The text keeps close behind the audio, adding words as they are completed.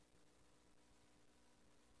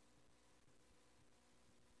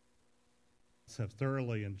have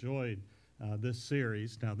thoroughly enjoyed this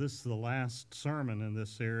series. Now, this is the last sermon in this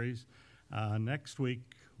series. Next week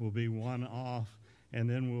will be one off, and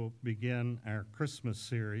then we'll begin our Christmas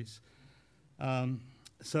series.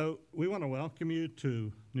 So we want to welcome you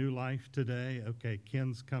to New Life today. Okay,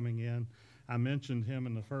 Ken's coming in. I mentioned him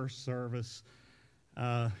in the first service.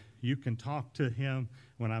 You can talk to him.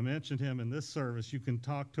 When I mentioned him in this service, you can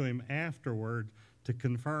talk to him afterward to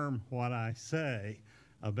confirm what I say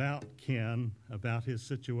about Ken, about his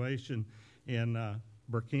situation in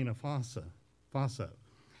Burkina Faso.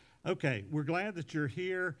 Okay, we're glad that you're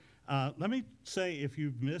here. Let me say, if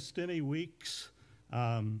you've missed any weeks,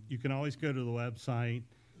 you can always go to the website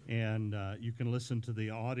and you can listen to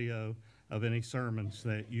the audio of any sermons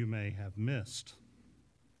that you may have missed.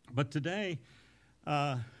 But today,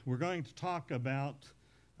 we're going to talk about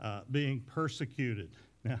being persecuted.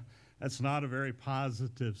 Now, that's not a very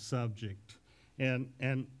positive subject, and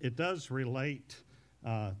it does relate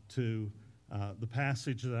to the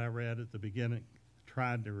passage that I read at the beginning,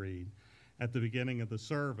 tried to read at the beginning of the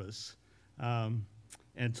service,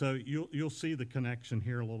 and so you'll see the connection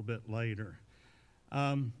here a little bit later.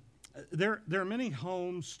 There are many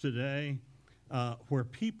homes today where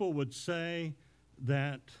people would say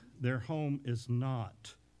that their home is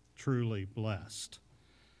not truly blessed.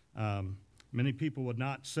 Many people would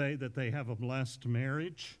not say that they have a blessed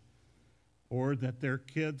marriage or that their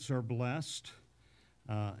kids are blessed.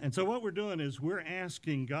 And so what we're doing is we're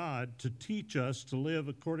asking God to teach us to live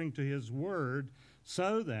according to His Word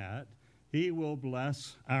so that He will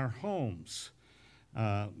bless our homes.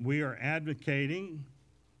 We are advocating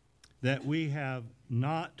that we have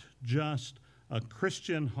not just a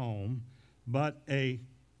Christian home, but a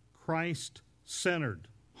Christ-centered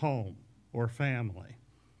home or family.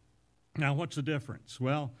 Now, what's the difference?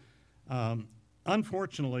 Well,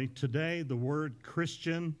 unfortunately, today the word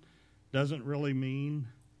Christian doesn't really mean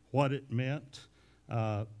what it meant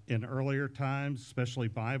in earlier times, especially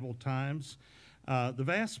Bible times. The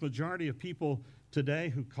vast majority of people today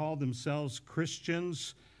who call themselves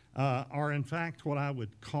Christians are, in fact, what I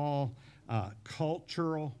would call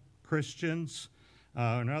cultural Christians.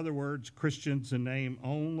 In other words, Christians in name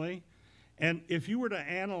only. And if you were to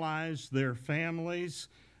analyze their families,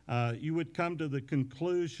 you would come to the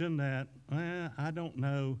conclusion that, I don't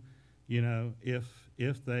know,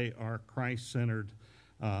 if they are Christ-centered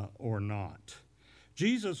or not.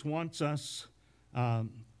 Jesus wants us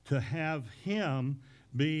to have Him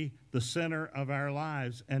be the center of our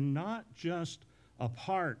lives and not just a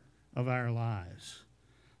part of our lives.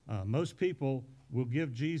 Most people will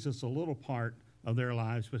give Jesus a little part of their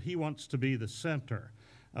lives, but He wants to be the center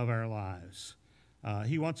of our lives.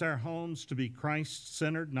 He wants our homes to be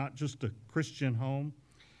Christ-centered, not just a Christian home.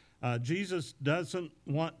 Jesus doesn't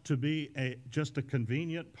want to be just a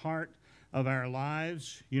convenient part of our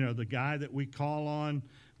lives, the guy that we call on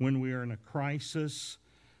when we are in a crisis.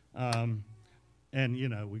 So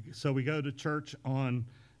we go to church on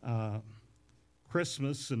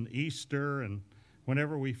Christmas and Easter and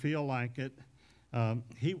whenever we feel like it.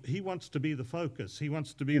 He wants to be the focus. He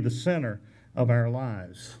wants to be the center of our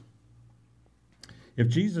lives. If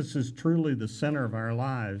Jesus is truly the center of our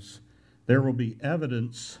lives, there will be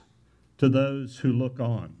evidence to those who look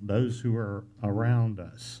on, those who are around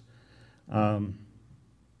us.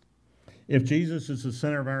 If Jesus is the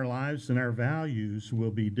center of our lives, then our values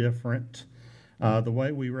will be different. The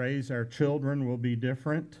way we raise our children will be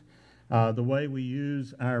different. The way we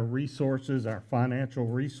use our resources, our financial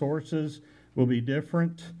resources, will be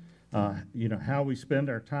different. How we spend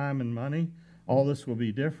our time and money, all this will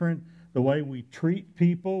be different. The way we treat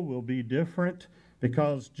people will be different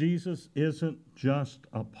because Jesus isn't just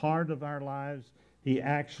a part of our lives. He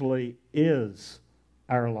actually is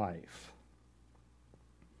our life.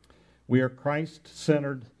 We are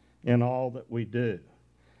Christ-centered in all that we do.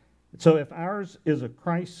 So if ours is a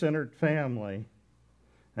Christ-centered family,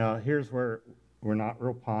 now here's where we're not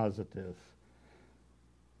real positive.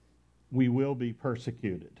 We will be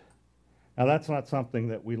persecuted. Now that's not something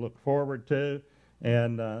that we look forward to.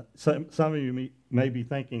 And some of you may be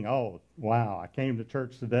thinking, oh, wow, I came to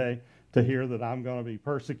church today to hear that I'm going to be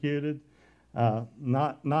persecuted.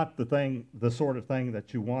 Not the sort of thing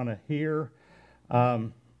that you want to hear.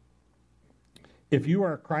 If you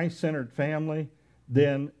are a Christ-centered family,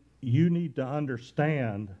 then you need to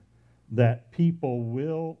understand that people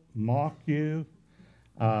will mock you.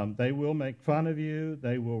 They will make fun of you.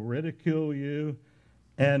 They will ridicule you.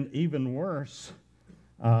 And even worse,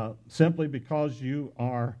 simply because you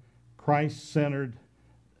are Christ-centered,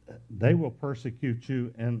 they will persecute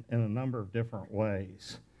you in a number of different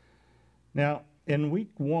ways. Now, in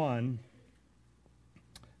week 1,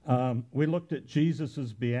 We looked at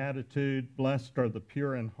Jesus' beatitude, blessed are the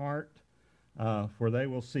pure in heart, for they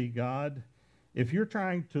will see God. If you're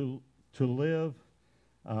trying to live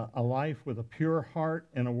a life with a pure heart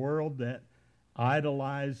in a world that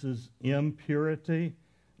idolizes impurity,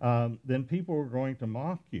 then people are going to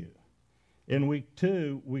mock you. In week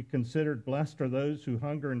 2, we considered blessed are those who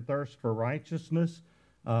hunger and thirst for righteousness,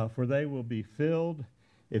 for they will be filled.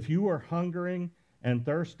 If you are hungering and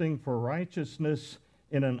thirsting for righteousness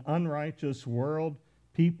in an unrighteous world,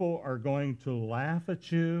 people are going to laugh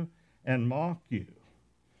at you and mock you.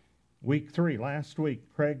 Week 3, last week,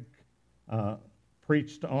 Craig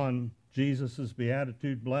preached on Jesus'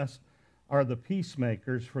 beatitude, blessed are the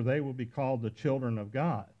peacemakers, for they will be called the children of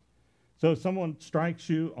God. So if someone strikes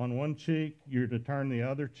you on one cheek, you're to turn the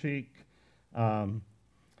other cheek.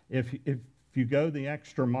 If you go the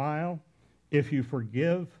extra mile, if you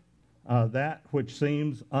forgive that which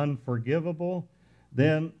seems unforgivable,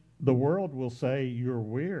 then the world will say you're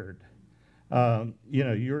weird.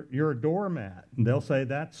 You're a doormat, and they'll say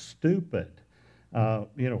that's stupid.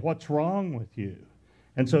 What's wrong with you?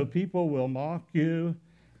 And so people will mock you,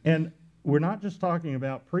 and we're not just talking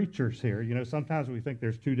about preachers here. Sometimes we think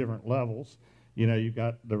there's two different levels. You've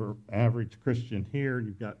got the average Christian here, and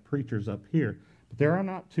you've got preachers up here. But there are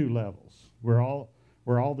not two levels. We're all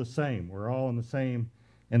the same. We're all in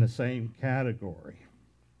the same category.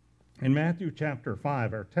 In Matthew chapter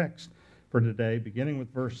 5, our text for today, beginning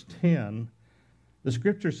with verse 10, the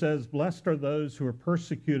scripture says, blessed are those who are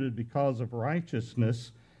persecuted because of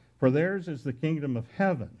righteousness, for theirs is the kingdom of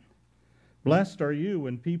heaven. Blessed are you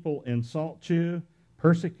when people insult you,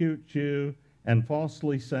 persecute you, and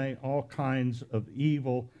falsely say all kinds of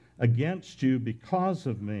evil against you because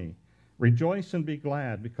of me. Rejoice and be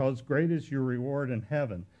glad, because great is your reward in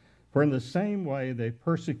heaven. For in the same way they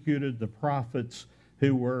persecuted the prophets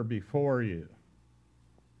who were before you.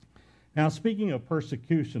 Now, speaking of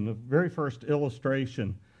persecution, the very first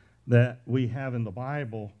illustration that we have in the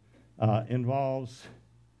Bible involves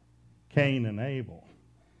Cain and Abel.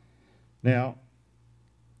 Now,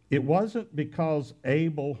 it wasn't because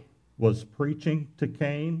Abel was preaching to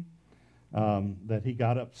Cain that he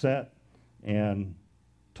got upset and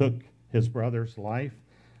took his brother's life.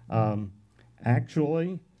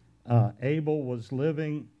 Actually, Abel was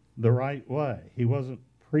living the right way. He wasn't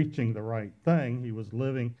preaching the right thing. He was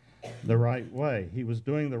living the right way. He was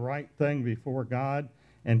doing the right thing before God,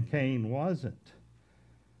 and Cain wasn't.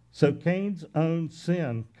 So Cain's own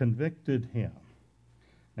sin convicted him.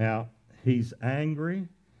 Now, he's angry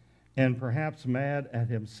and perhaps mad at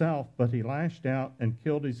himself, but he lashed out and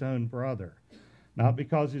killed his own brother. Not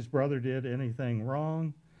because his brother did anything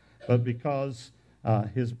wrong, but because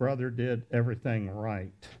his brother did everything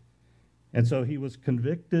right. And so he was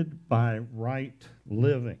convicted by right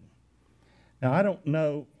living. Now, I don't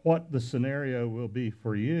know what the scenario will be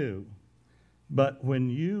for you, but when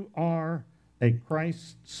you are a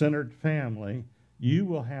Christ-centered family, you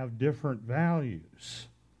will have different values.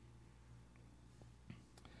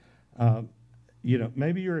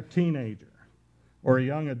 Maybe you're a teenager or a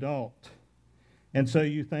young adult, and so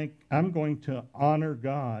you think, I'm going to honor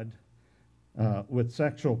God with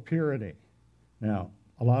sexual purity. Now,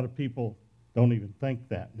 a lot of people don't even think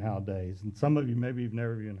that nowadays, and some of you maybe you've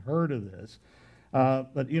never even heard of this.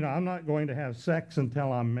 But I'm not going to have sex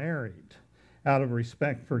until I'm married, out of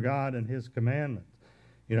respect for God and His commandments.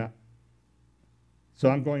 So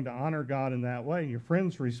I'm going to honor God in that way. And your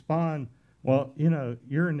friends respond, well,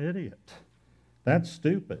 you're an idiot. That's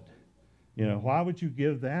stupid. Why would you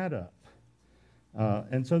give that up?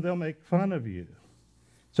 And so they'll make fun of you.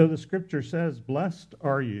 So the scripture says, blessed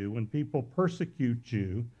are you when people persecute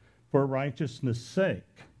you for righteousness' sake.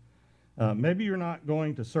 Maybe you're not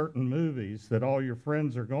going to certain movies that all your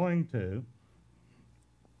friends are going to.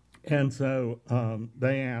 And so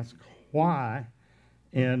they ask, why?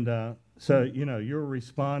 And so, your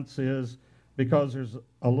response is, because there's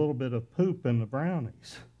a little bit of poop in the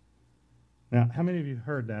brownies. Now, how many of you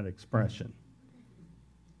heard that expression?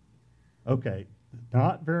 Okay,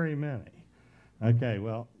 not very many. Okay,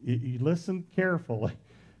 well, you listen carefully.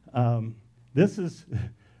 This is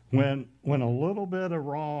when a little bit of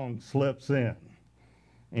wrong slips in.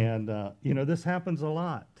 And, this happens a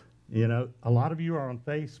lot. A lot of you are on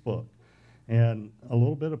Facebook, and a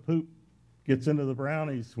little bit of poop gets into the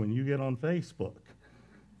brownies when you get on Facebook,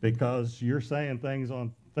 because you're saying things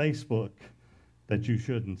on Facebook that you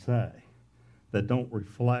shouldn't say, that don't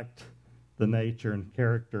reflect the nature and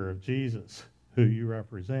character of Jesus, who you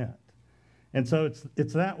represent. And so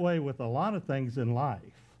it's that way with a lot of things in life.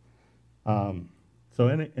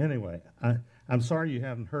 Anyway, I'm sorry you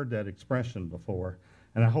haven't heard that expression before,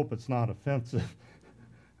 and I hope it's not offensive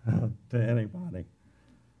to anybody.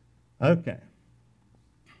 Okay.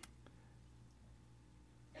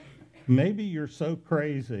 Maybe you're so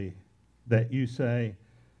crazy that you say,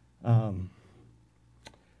 well,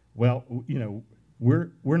 you know,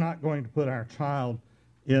 we're not going to put our child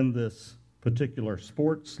in this particular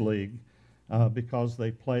sports league because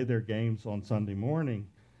they play their games on Sunday morning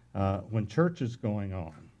when church is going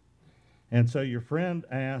on. And so your friend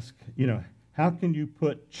asks, you know, how can you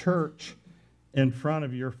put church in front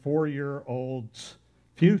of your 4-year-old's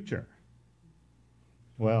future?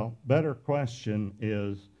 Well, better question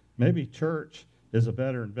is maybe church is a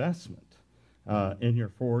better investment in your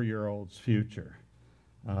 4-year-old's future.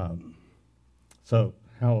 So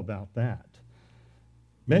how about that?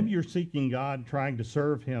 Maybe you're seeking God, trying to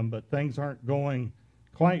serve him, but things aren't going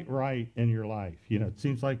quite right in your life. You know, it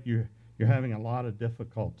seems like you're having a lot of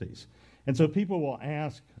difficulties. And so people will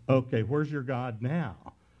ask, okay, where's your God now?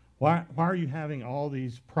 Why are you having all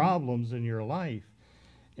these problems in your life?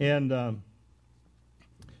 And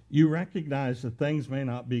you recognize that things may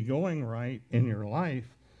not be going right in your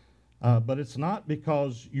life, but it's not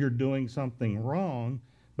because you're doing something wrong,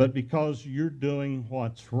 but because you're doing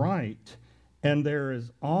what's right. And there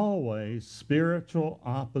is always spiritual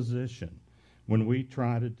opposition when we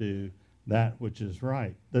try to do that which is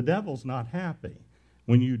right. The devil's not happy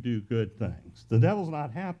when you do good things. The devil's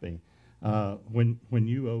not happy when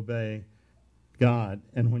you obey God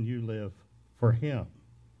and when you live for him.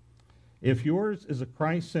 If yours is a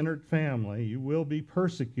Christ-centered family, you will be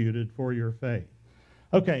persecuted for your faith.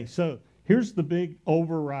 Okay, so here's the big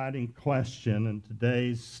overriding question in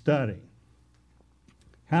today's study.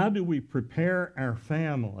 How do we prepare our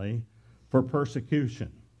family for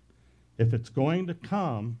persecution? If it's going to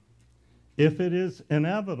come, if it is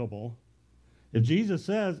inevitable, if Jesus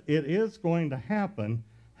says it is going to happen,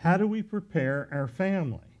 how do we prepare our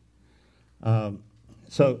family?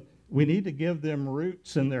 So we need to give them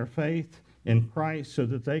roots in their faith in Christ so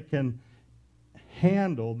that they can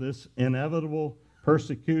handle this inevitable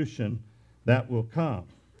persecution that will come.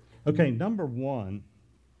 Okay, number one,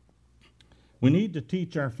 we need to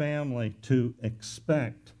teach our family to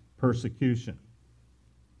expect persecution.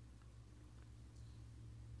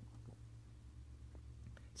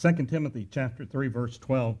 2 Timothy chapter 3, verse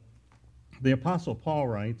 12, the Apostle Paul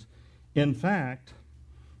writes, in fact,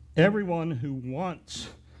 everyone who wants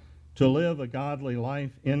to live a godly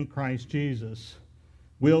life in Christ Jesus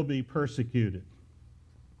will be persecuted.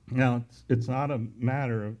 Now, it's not a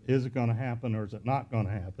matter of is it going to happen or is it not going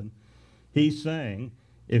to happen. He's saying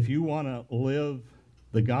if you want to live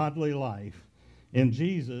the godly life in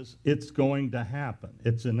Jesus, it's going to happen.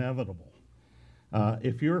 It's inevitable.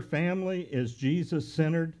 If your family is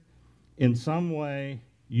Jesus-centered, in some way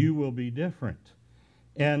you will be different.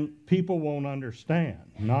 And people won't understand.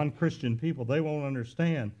 Non-Christian people, they won't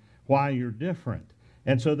understand why you're different.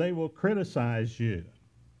 And so they will criticize you.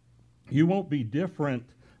 You won't be different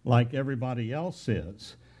like everybody else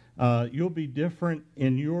is. You'll be different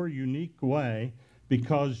in your unique way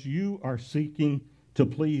because you are seeking to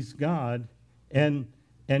please God and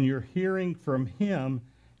you're hearing from him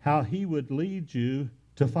how he would lead you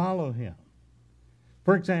to follow him.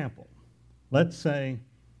 For example, let's say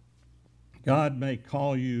God may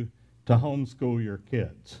call you to homeschool your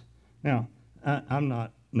kids. Now, I'm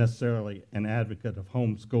not necessarily an advocate of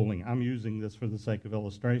homeschooling. I'm using this for the sake of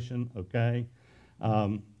illustration, okay?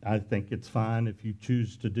 I think it's fine if you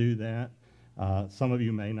choose to do that. Some of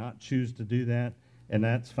you may not choose to do that, and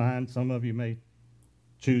that's fine. Some of you may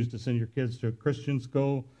choose to send your kids to a Christian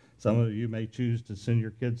school. Some of you may choose to send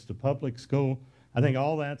your kids to public school. I think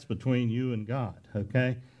all that's between you and God,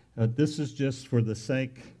 okay? This is just for the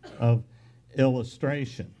sake of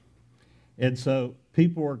illustration. And so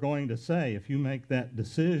people are going to say, if you make that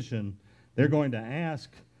decision, they're going to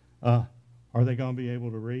ask, are they going to be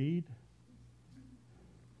able to read?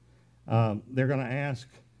 They're going to ask,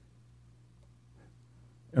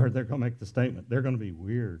 or they're going to make the statement, they're going to be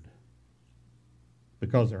weird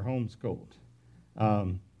because they're homeschooled.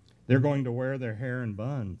 They're going to wear their hair in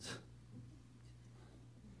buns.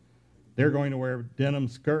 They're going to wear denim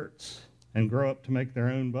skirts and grow up to make their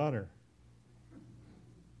own butter.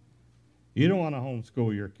 You don't want to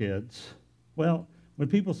homeschool your kids. Well, when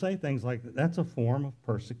people say things like that, that's a form of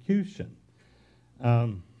persecution.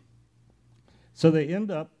 So they end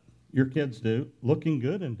up, your kids do, looking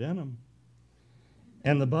good in denim.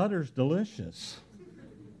 And the butter's delicious.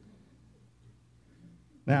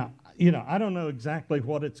 Now, I don't know exactly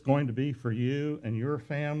what it's going to be for you and your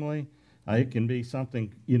family. It can be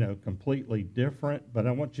something, completely different, but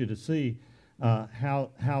I want you to see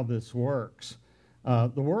how this works.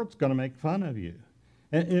 The world's going to make fun of you.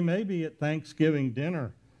 It may be at Thanksgiving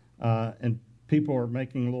dinner and people are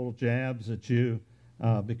making little jabs at you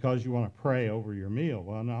because you want to pray over your meal.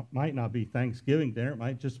 Well, it might not be Thanksgiving dinner. It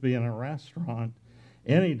might just be in a restaurant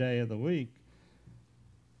any day of the week.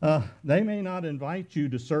 They may not invite you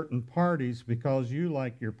to certain parties because you,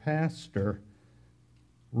 like your pastor,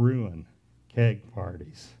 ruin keg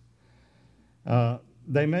parties.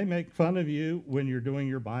 They may make fun of you when you're doing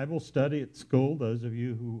your Bible study at school, those of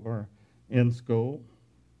you who are in school.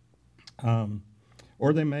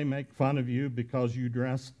 Or they may make fun of you because you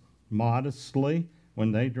dress modestly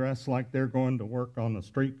when they dress like they're going to work on the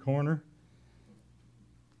street corner.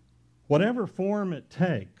 Whatever form it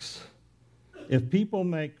takes, if people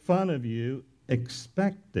make fun of you,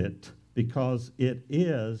 expect it, because it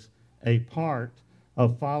is a part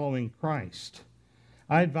of following Christ.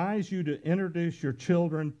 I advise you to introduce your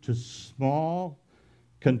children to small,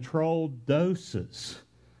 controlled doses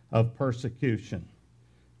of persecution.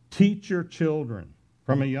 Teach your children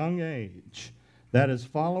from a young age that as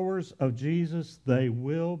followers of Jesus, they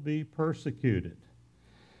will be persecuted.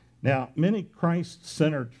 Now, many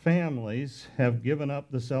Christ-centered families have given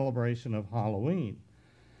up the celebration of Halloween.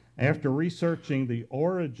 After researching the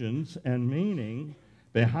origins and meaning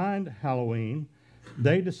behind Halloween,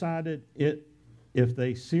 they decided if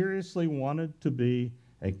they seriously wanted to be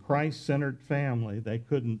a Christ-centered family, they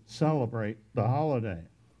couldn't celebrate the holiday.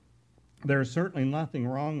 There's certainly nothing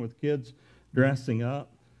wrong with kids dressing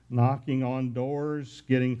up, knocking on doors,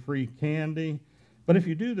 getting free candy. But if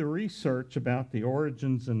you do the research about the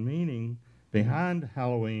origins and meaning behind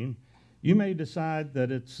Halloween, you may decide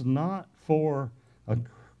that it's not for a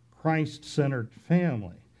Christ-centered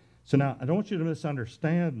family. So now, I don't want you to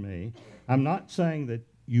misunderstand me. I'm not saying that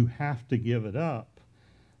you have to give it up.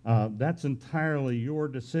 That's entirely your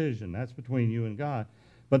decision. That's between you and God.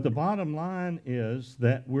 But the bottom line is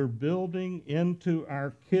that we're building into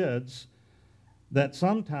our kids that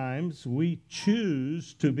sometimes we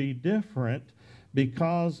choose to be different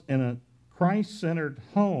because in a Christ-centered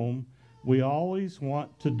home, we always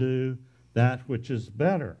want to do that which is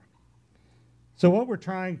better. So what we're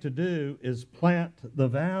trying to do is plant the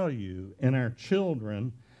value in our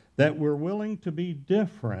children that we're willing to be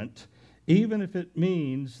different, even if it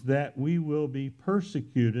means that we will be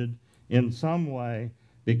persecuted in some way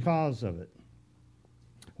because of it.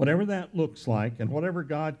 Whatever that looks like, and whatever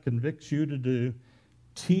God convicts you to do,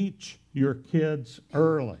 teach your kids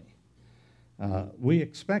early. We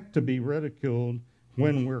expect to be ridiculed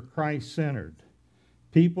when we're Christ-centered.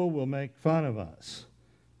 People will make fun of us.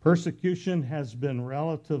 Persecution has been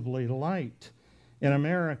relatively light in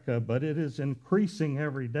America, but it is increasing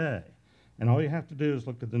every day. And all you have to do is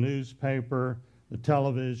look at the newspaper, the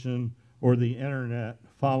television, or the internet,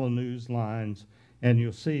 follow news lines, and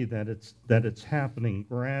you'll see that it's happening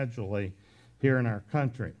gradually here in our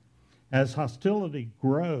country. As hostility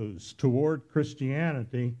grows toward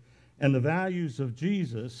Christianity and the values of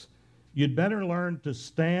Jesus, you'd better learn to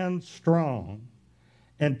stand strong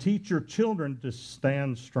and teach your children to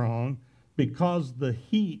stand strong, because the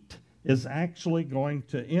heat is actually going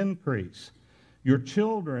to increase. Your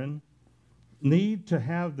children need to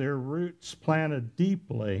have their roots planted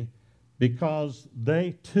deeply, because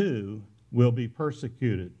they too will be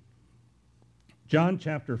persecuted. John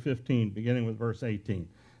chapter 15, beginning with verse 18.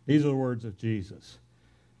 These are the words of Jesus.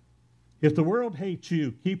 If the world hates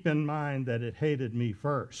you, keep in mind that it hated me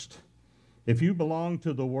first. If you belong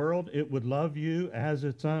to the world, it would love you as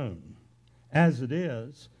its own. As it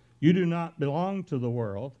is, you do not belong to the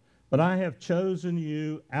world, but I have chosen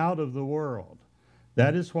you out of the world.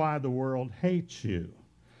 That is why the world hates you.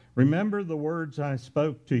 Remember the words I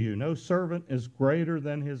spoke to you. No servant is greater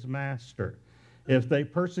than his master. If they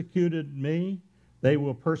persecuted me, they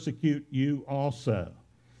will persecute you also.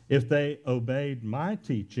 If they obeyed my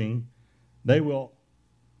teaching, they will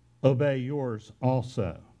obey yours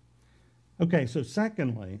also. Okay, so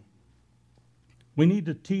secondly, we need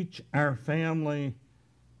to teach our family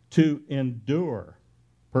to endure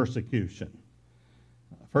persecution.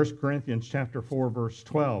 1 Corinthians chapter 4, verse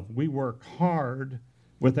 12. We work hard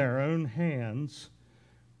with our own hands.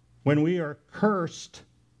 When we are cursed,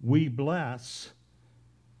 we bless.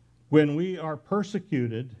 When we are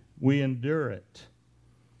persecuted, we endure it.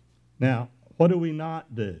 Now, what do we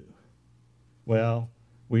not do? Well,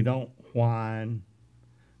 we don't whine,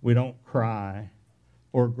 we don't cry,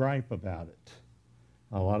 or gripe about it.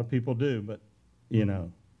 A lot of people do, but,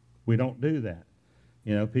 we don't do that.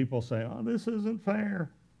 People say, oh, this isn't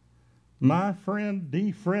fair. My friend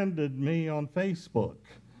defriended me on Facebook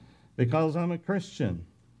because I'm a Christian.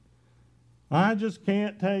 I just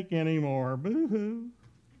can't take anymore. Boo-hoo.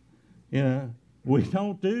 We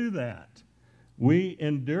don't do that. We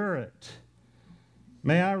endure it.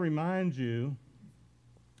 May I remind you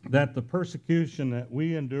that the persecution that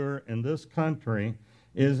we endure in this country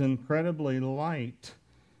is incredibly light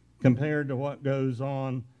compared to what goes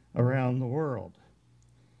on around the world.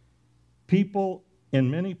 People in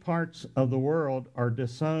many parts of the world are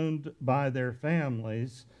disowned by their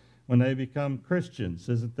families when they become Christians.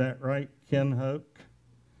 Isn't that right, Ken Hoke?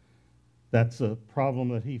 That's a problem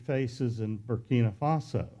that he faces in Burkina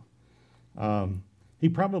Faso. He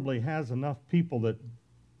probably has enough people that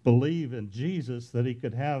believe in Jesus that he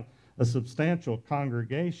could have a substantial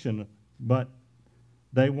congregation, but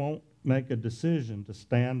they won't make a decision to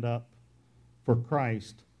stand up for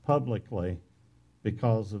Christ publicly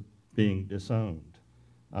because of being disowned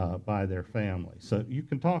by their family. So you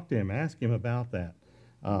can talk to him, ask him about that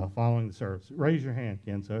following the service. Raise your hand,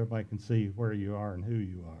 Ken, so everybody can see where you are and who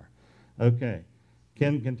you are. Okay,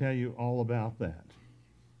 Ken can tell you all about that.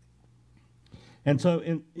 And so,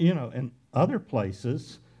 in other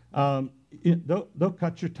places, they'll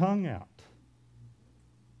cut your tongue out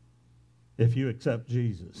if you accept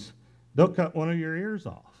Jesus. They'll cut one of your ears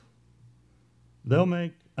off. They'll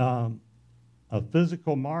make a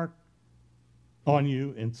physical mark on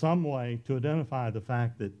you in some way to identify the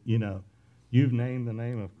fact that, you've named the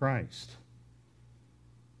name of Christ.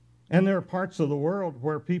 And there are parts of the world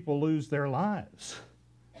where people lose their lives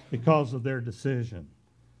because of their decision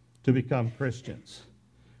to become Christians.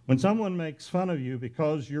 When someone makes fun of you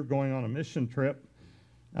because you're going on a mission trip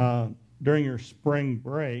during your spring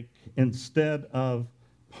break instead of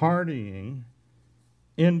partying,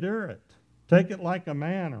 endure it. Take it like a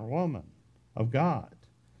man or woman of God.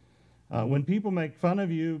 When people make fun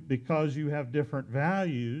of you because you have different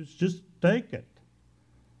values, just take it.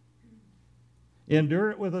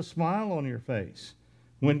 Endure it with a smile on your face.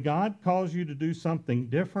 When God calls you to do something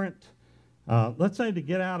different, let's say to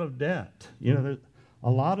get out of debt. There's a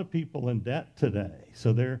lot of people in debt today,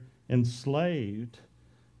 so they're enslaved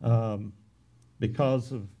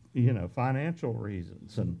because of financial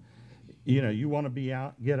reasons, and you want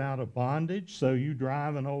to get out of bondage, so you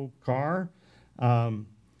drive an old car,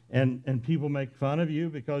 and people make fun of you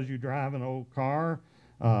because you drive an old car,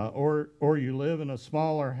 or you live in a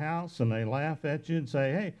smaller house and they laugh at you and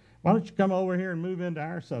say, "Hey, why don't you come over here and move into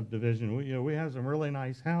our subdivision? We have some really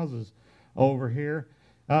nice houses over here."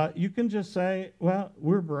 You can just say, "Well,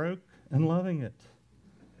 we're broke and loving it."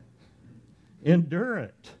 Endure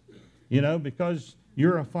it, because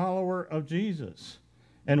you're a follower of Jesus.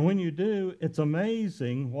 And when you do, it's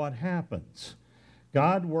amazing what happens.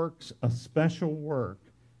 God works a special work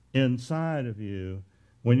inside of you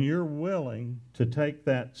when you're willing to take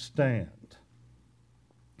that stand.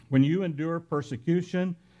 When you endure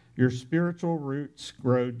persecution, your spiritual roots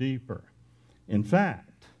grow deeper. In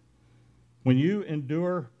fact, when you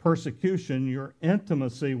endure persecution, your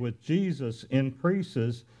intimacy with Jesus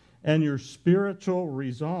increases and your spiritual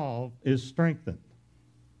resolve is strengthened.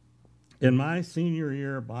 In my senior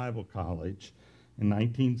year of Bible college in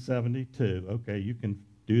 1972, okay, you can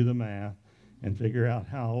do the math and figure out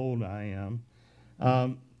how old I am,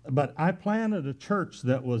 but I planted a church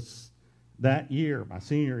that was that year, my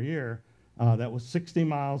senior year, that was 60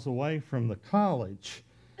 miles away from the college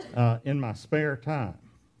in my spare time.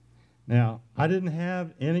 Now, I didn't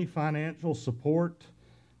have any financial support,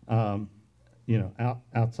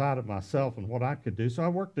 outside of myself and what I could do. So I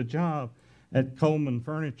worked a job at Coleman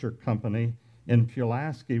Furniture Company in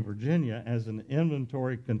Pulaski, Virginia, as an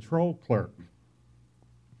inventory control clerk.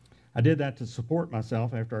 I did that to support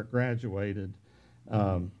myself after I graduated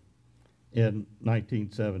in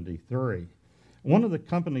 1973. One of the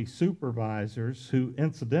company supervisors, who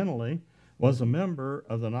incidentally was a member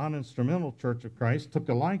of the Non-Instrumental Church of Christ, took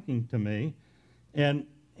a liking to me, and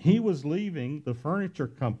he was leaving the furniture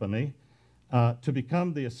company to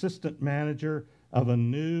become the assistant manager of a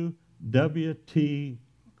new W.T.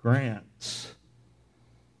 Grant's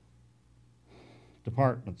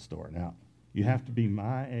department store. Now, you have to be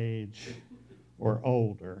my age or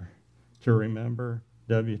older to remember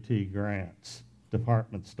W.T. Grant's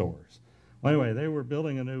department stores. Well, anyway, they were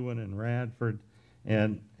building a new one in Radford,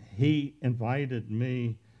 and he invited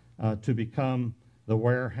me to become the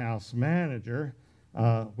warehouse manager,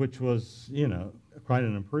 which was, quite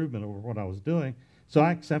an improvement over what I was doing. So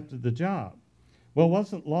I accepted the job. Well, it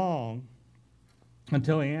wasn't long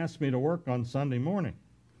until he asked me to work on Sunday morning.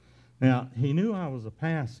 Now, he knew I was a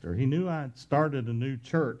pastor. He knew I'd started a new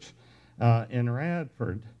church in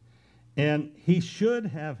Radford, and he should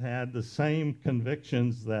have had the same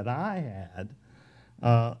convictions that I had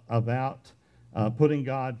about putting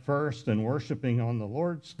God first and worshiping on the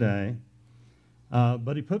Lord's Day.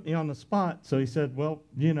 But he put me on the spot, so he said, "Well,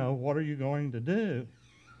 what are you going to do?"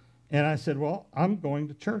 And I said, well, I'm going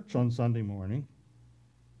to church on Sunday morning.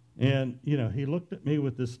 And, he looked at me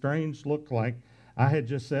with this strange look like I had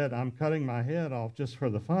just said, I'm cutting my head off just for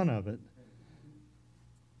the fun of it.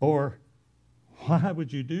 Or, why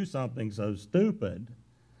would you do something so stupid?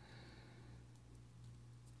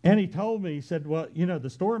 And he told me, he said, well, the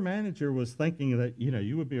store manager was thinking that,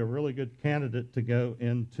 you would be a really good candidate to go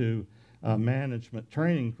into management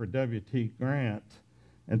training for W.T. Grant.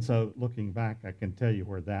 And so looking back, I can tell you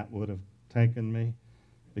where that would have taken me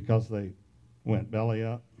because they went belly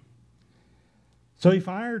up. So he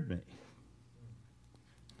fired me.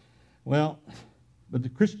 Well, but the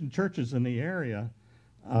Christian churches in the area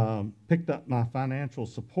picked up my financial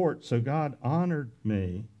support, so God honored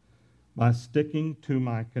me by sticking to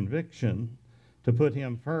my conviction to put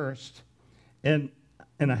him first. And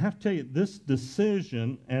I have to tell you, this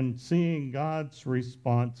decision and seeing God's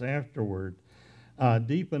response afterward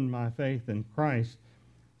deepened my faith in Christ.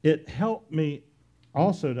 It helped me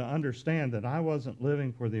also to understand that I wasn't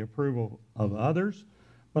living for the approval of others,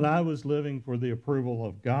 but I was living for the approval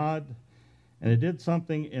of God. And it did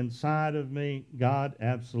something inside of me. God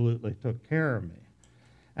absolutely took care of me.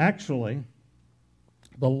 Actually,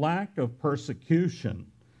 the lack of persecution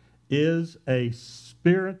is a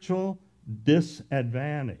spiritual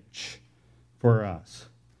disadvantage for us.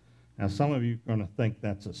 Now, some of you are going to think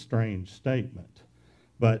that's a strange statement,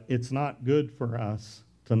 but it's not good for us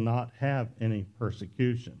to not have any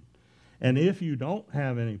persecution. And if you don't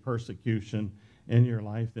have any persecution in your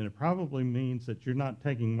life, then it probably means that you're not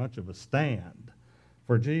taking much of a stand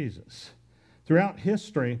for Jesus. Throughout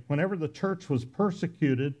history, whenever the church was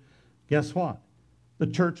persecuted, guess what? The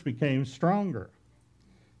church became stronger.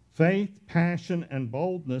 Faith, passion, and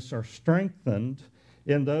boldness are strengthened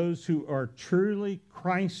in those who are truly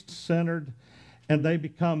Christ-centered, and they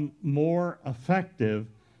become more effective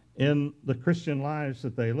in the Christian lives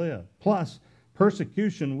that they live. Plus,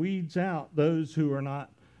 persecution weeds out those who are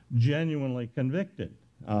not genuinely convicted.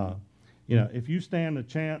 If you stand a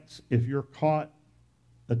chance, if you're caught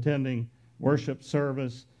attending worship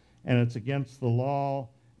service and it's against the law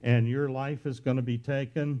and your life is going to be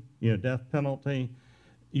taken, death penalty,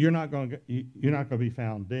 you're not going to be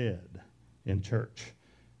found dead in church.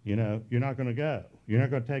 You're not going to go. You're not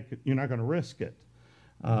going to risk it.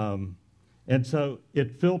 And so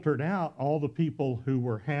it filtered out all the people who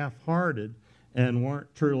were half-hearted and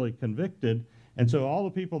weren't truly convicted. And so all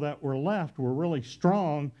the people that were left were really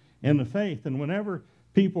strong in the faith. And whenever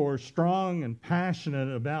people are strong and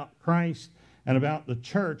passionate about Christ and about the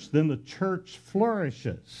church, then the church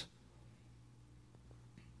flourishes.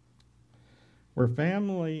 Where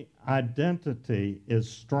family identity is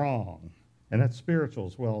strong, and that's spiritual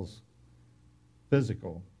as well as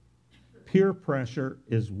physical, peer pressure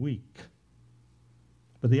is weak.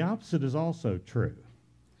 But the opposite is also true.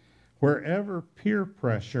 Wherever peer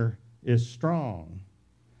pressure is strong,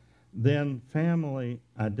 then family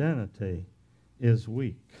identity is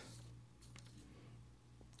weak.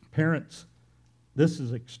 Parents, this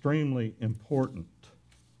is extremely important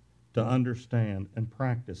to understand and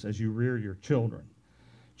practice as you rear your children.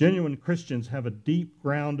 Genuine Christians have a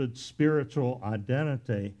deep-grounded spiritual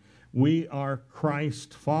identity. We are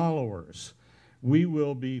Christ followers. We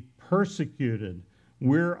will be persecuted.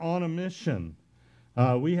 We're on a mission.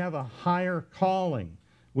 We have a higher calling.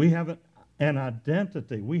 We have an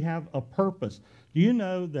identity. We have a purpose. Do you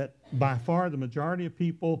know that by far the majority of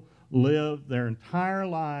people live their entire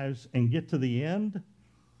lives and get to the end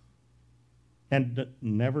and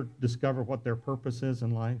never discover what their purpose is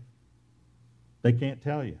in life? They can't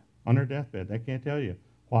tell you. On their deathbed, they can't tell you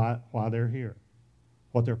why they're here,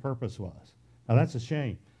 what their purpose was. Now, that's a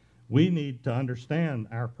shame. We need to understand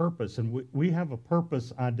our purpose, and we have a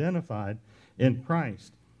purpose identified in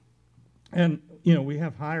Christ. And, we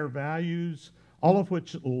have higher values, all of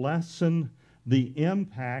which lessen the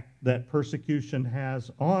impact that persecution has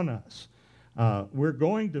on us. We're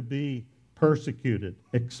going to be persecuted.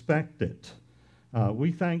 Expect it.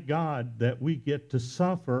 We thank God that we get to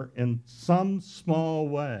suffer in some small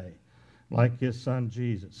way, like his son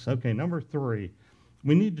Jesus. Okay, number 3,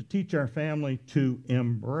 we need to teach our family to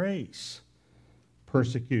embrace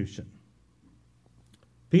persecution.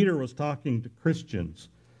 Peter was talking to Christians.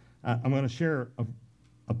 I'm going to share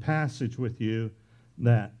a passage with you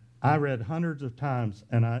that I read hundreds of times,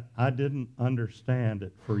 and I didn't understand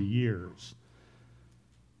it for years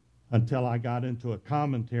until I got into a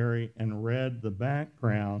commentary and read the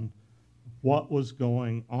background, what was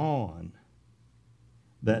going on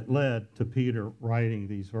that led to Peter writing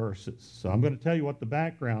these verses. So I'm going to tell you what the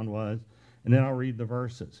background was, and then I'll read the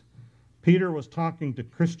verses. Peter was talking to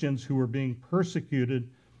Christians who were being persecuted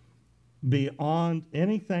beyond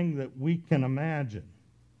anything that we can imagine.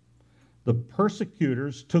 The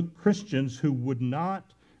persecutors took Christians who would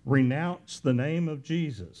not renounce the name of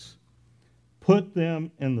Jesus, put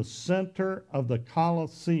them in the center of the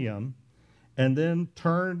Colosseum, and then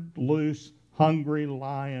turned loose hungry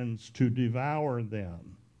lions to devour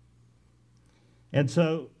them. And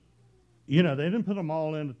so, they didn't put them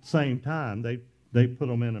all in at the same time. They put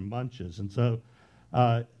them in bunches. And so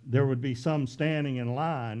there would be some standing in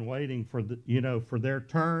line waiting for for their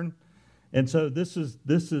turn. And so this is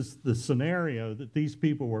the scenario that these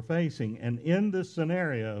people were facing. And in this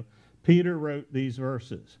scenario, Peter wrote these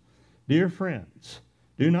verses. Dear friends,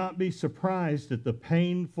 do not be surprised at the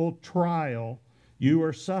painful trial you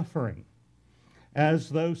are suffering, as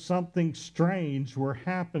though something strange were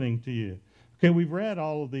happening to you. Okay, we've read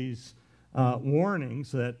all of these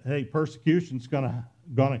warnings that, hey, persecution's gonna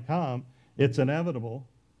come. It's inevitable.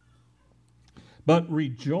 But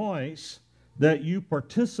rejoice that you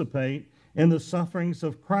participate in the sufferings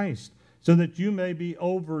of Christ, so that you may be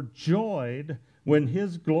overjoyed when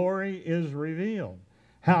his glory is revealed.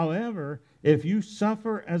 However, if you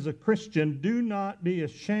suffer as a Christian, do not be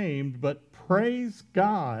ashamed, but praise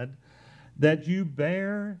God that you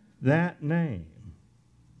bear that name.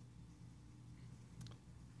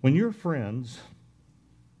 When your friends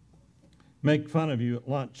make fun of you at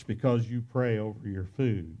lunch because you pray over your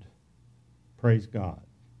food, praise God.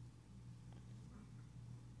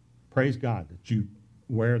 Praise God that you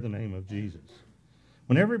wear the name of Jesus.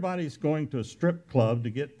 When everybody's going to a strip club to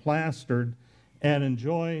get plastered and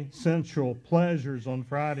enjoy sensual pleasures on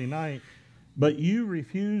Friday night, but you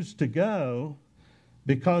refuse to go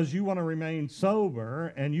because you want to remain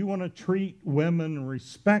sober and you want to treat women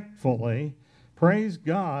respectfully, praise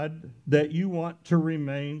God that you want to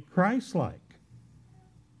remain Christ-like.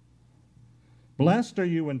 Blessed are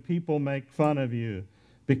you when people make fun of you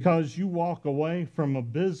because you walk away from a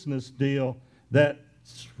business deal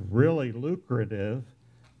that's really lucrative,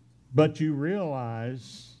 but you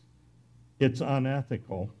realize it's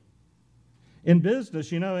unethical. In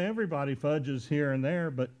business, everybody fudges here and there,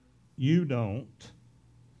 but you don't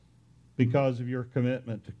because of your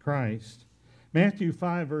commitment to Christ. Matthew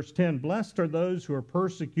 5, verse 10, blessed are those who are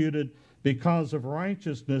persecuted because of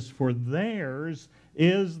righteousness, for theirs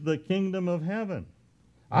is the kingdom of heaven.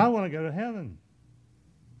 I want to go to heaven.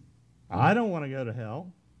 I don't want to go to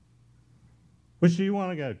hell. Which do you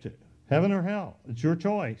want to go to? Heaven or hell? It's your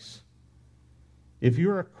choice. If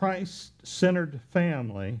you're a Christ-centered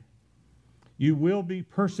family, you will be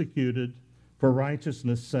persecuted for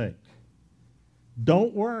righteousness' sake.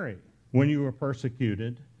 Don't worry when you are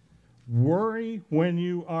persecuted. Worry when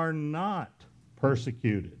you are not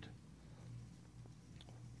persecuted.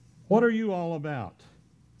 What are you all about?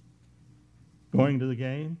 Going to the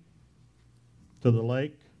game? To the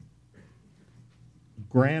lake?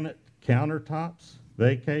 Granite countertops?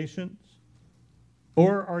 Vacations?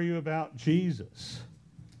 Or are you about Jesus,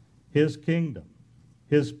 his kingdom,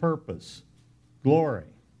 his purpose, glory,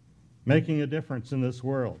 making a difference in this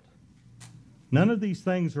world? None of these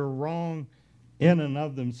things are wrong in and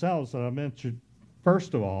of themselves that I mentioned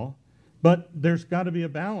first of all, but there's got to be a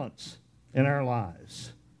balance in our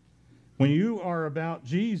lives. When you are about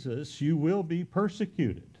Jesus, you will be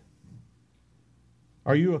persecuted.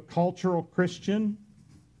 Are you a cultural Christian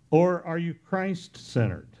or are you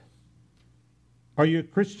Christ-centered? Are you a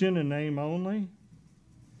Christian in name only?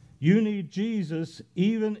 You need Jesus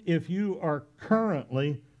even if you are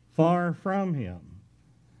currently far from him.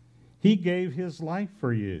 He gave his life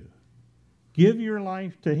for you. Give your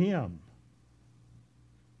life to him.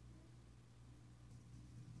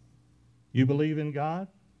 You believe in God?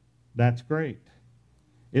 That's great.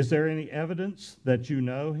 Is there any evidence that you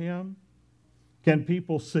know him? Can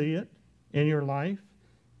people see it in your life?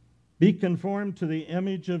 Be conformed to the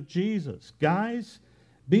image of Jesus. Guys,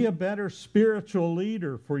 be a better spiritual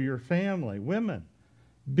leader for your family. Women,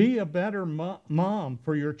 be a better mom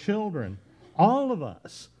for your children. All of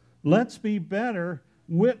us, let's be better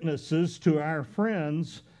witnesses to our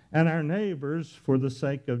friends and our neighbors for the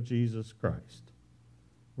sake of Jesus Christ.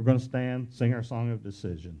 We're going to stand, sing our song of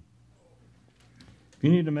decision. If you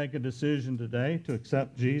need to make a decision today to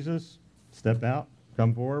accept Jesus, step out,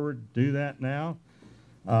 come forward, do that now.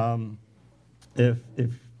 If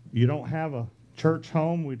you don't have a church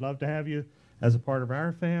home, we'd love to have you as a part of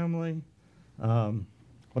our family.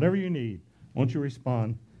 Whatever you need, won't you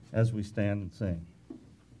respond as we stand and sing?